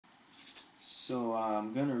So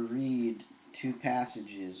I'm going to read two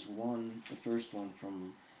passages. The first one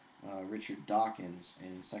from Richard Dawkins,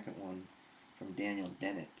 and the second one from Daniel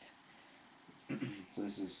Dennett. So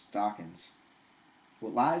this is Dawkins.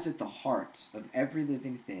 What lies at the heart of every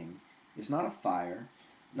living thing is not a fire,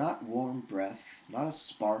 not warm breath, not a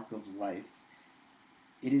spark of life.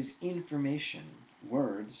 It is information,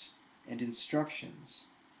 words, and instructions.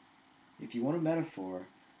 If you want a metaphor,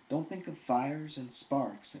 don't think of fires and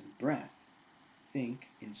sparks and breath. Think,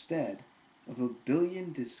 instead, of a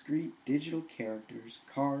billion discrete digital characters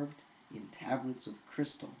carved in tablets of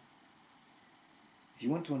crystal. If you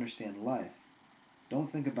want to understand life,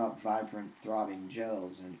 don't think about vibrant, throbbing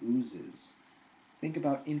gels and oozes. Think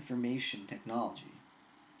about information technology.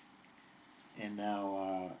 And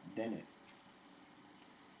now, Dennett.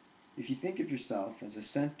 If you think of yourself as a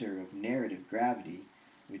center of narrative gravity,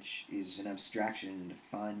 which is an abstraction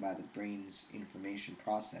defined by the brain's information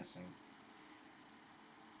processing,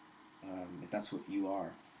 if that's what you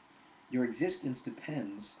are, your existence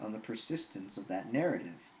depends on the persistence of that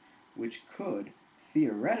narrative, which could,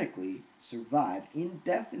 theoretically, survive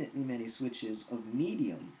indefinitely many switches of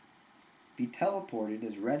medium, be teleported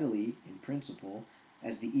as readily, in principle,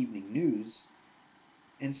 as the evening news,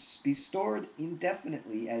 and be stored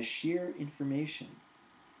indefinitely as sheer information.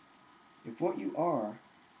 If what you are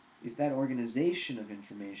is that organization of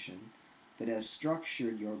information that has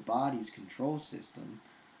structured your body's control system,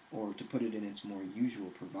 or to put it in its more usual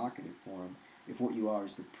provocative form, if what you are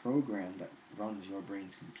is the program that runs your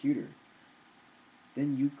brain's computer,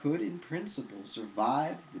 then you could, in principle,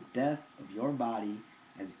 survive the death of your body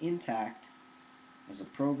as intact as a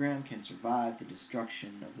program can survive the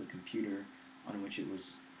destruction of the computer on which it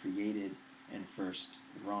was created and first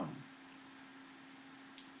run.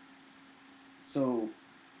 So,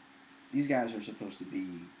 these guys are supposed to be,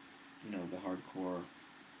 the hardcore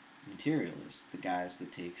materialists, the guys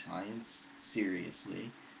that take science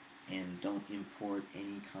seriously and don't import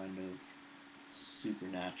any kind of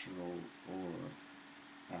supernatural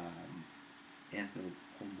or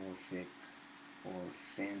anthropomorphic or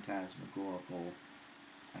phantasmagorical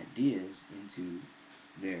ideas into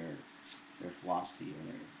their philosophy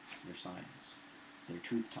or their science, their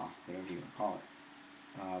truth talk, whatever you want to call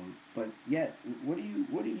it. But yet, what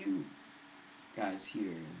do you guys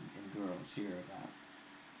hear and girls hear about?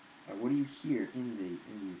 What do you hear in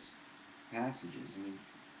these passages? I mean,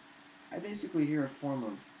 I basically hear a form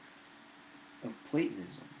of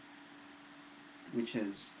Platonism, which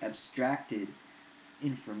has abstracted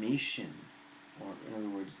information, or in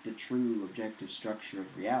other words, the true objective structure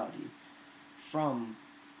of reality, from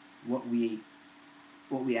what we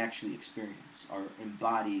actually experience, our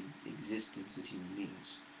embodied existence as human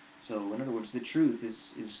beings. So, in other words, the truth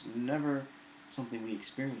is never something we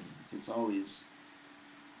experience. It's always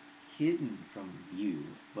hidden from you,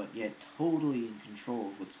 but yet totally in control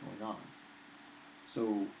of what's going on.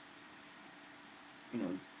 So,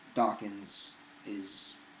 Dawkins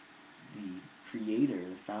is the creator,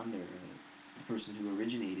 the founder, the person who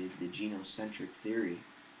originated the genocentric theory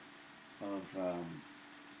or the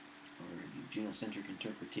genocentric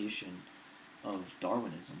interpretation of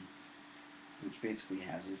Darwinism, which basically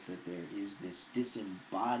has it that there is this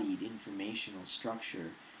disembodied informational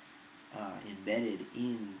structure embedded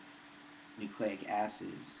in nucleic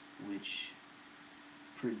acids, which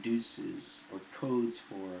produces or codes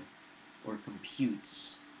for or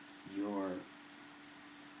computes your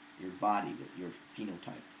body, your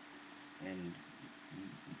phenotype, and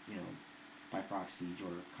by proxy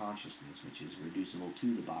your consciousness, which is reducible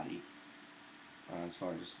to the body, as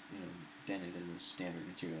far as Dennett and the standard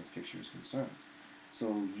materialist picture is concerned.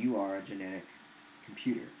 So you are a genetic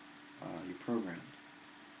computer. You're programmed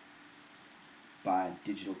by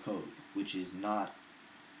digital code, which is not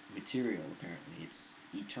material, apparently. It's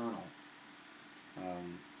eternal.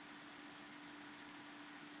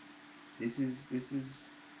 This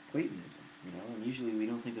is Platonism, and usually we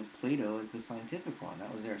don't think of Plato as the scientific one.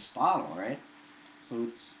 That was Aristotle, right? So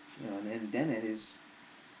it's, and Dennett is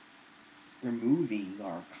removing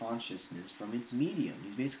our consciousness from its medium.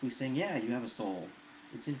 He's basically saying, yeah, you have a soul.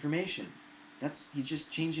 It's information. He's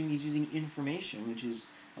just changing, he's using information, which is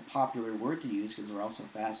a popular word to use because we're also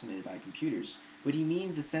fascinated by computers. But he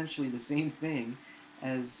means essentially the same thing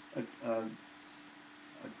as a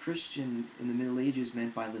Christian in the Middle Ages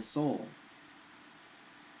meant by the soul.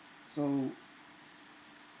 So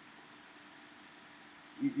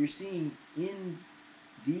you're seeing in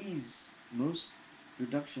these most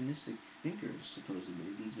reductionistic thinkers, supposedly,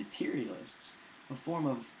 these materialists, a form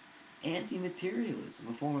of anti-materialism,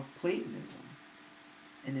 a form of Platonism.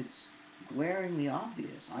 And it's glaringly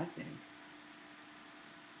obvious, I think.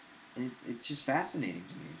 it's just fascinating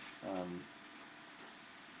to me.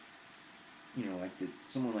 Like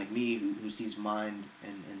someone like me who sees mind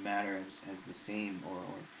and matter as the same, or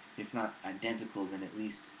if not identical, then at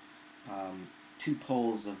least two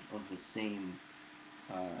poles of the same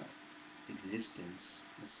uh, existence,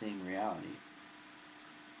 the same reality.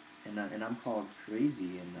 And I'm called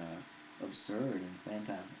crazy and absurd and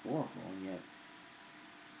phantasmagorical, and yet,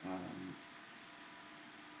 um,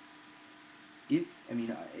 if I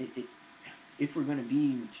mean, if we're going to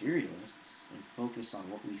be materialists and focus on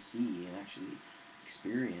what we see and actually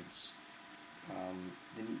experience,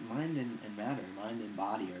 then mind and matter, mind and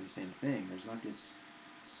body are the same thing. There's not this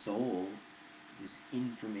soul, this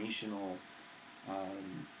informational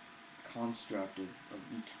um, construct of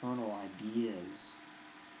eternal ideas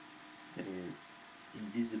that are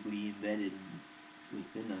invisibly embedded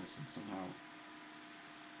within us and somehow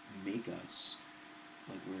make us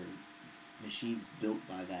like we're machines built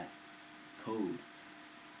by that code.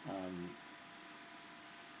 Um,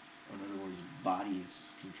 in other words,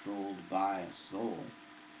 bodies controlled by a soul.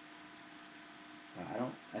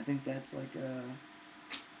 I think that's like the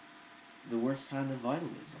worst kind of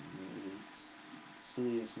vitalism. It's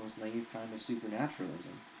silliest, most naive kind of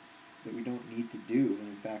supernaturalism that we don't need to do, and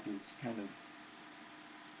in fact is kind of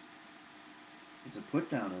it's a put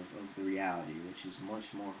down of the reality, which is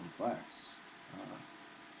much more complex,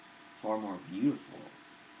 far more beautiful,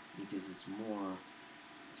 because it's more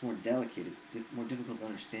delicate. It's more difficult to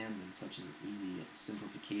understand than such an easy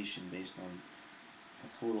simplification based on a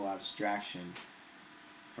total abstraction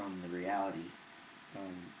from the reality.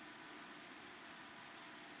 Um,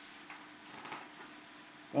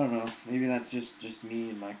 I don't know. Maybe that's just me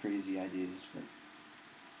and my crazy ideas, but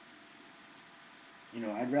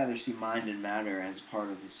I'd rather see mind and matter as part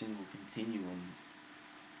of a single continuum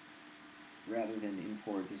rather than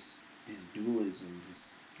import this dualism,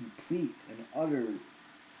 this complete and utter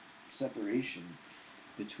separation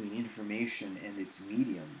between information and its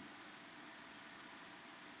medium,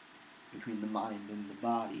 between the mind and the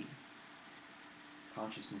body,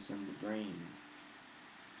 consciousness and the brain,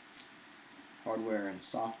 hardware and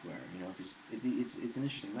software. Because it's an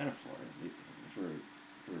interesting metaphor for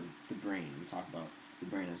for the brain. We talk about the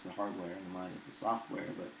brain as the hardware and the mind as the software,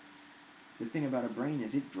 but the thing about a brain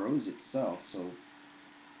is it grows itself, so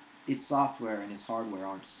its software and its hardware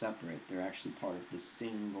aren't separate. They're actually part of the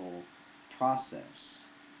single process.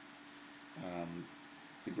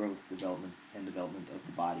 The growth, development, and development of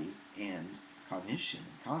the body and cognition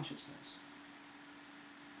and consciousness.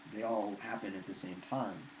 They all happen at the same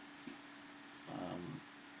time.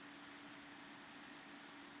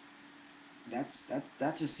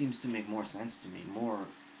 That just seems to make more sense to me. More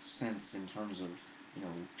sense in terms of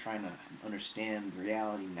trying to understand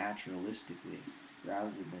reality naturalistically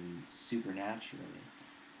rather than supernaturally,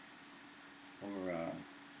 or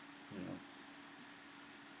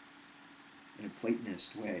in a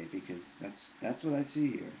Platonist way, because that's what I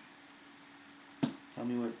see here. Tell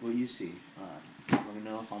me what you see. Let me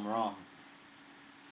know if I'm wrong.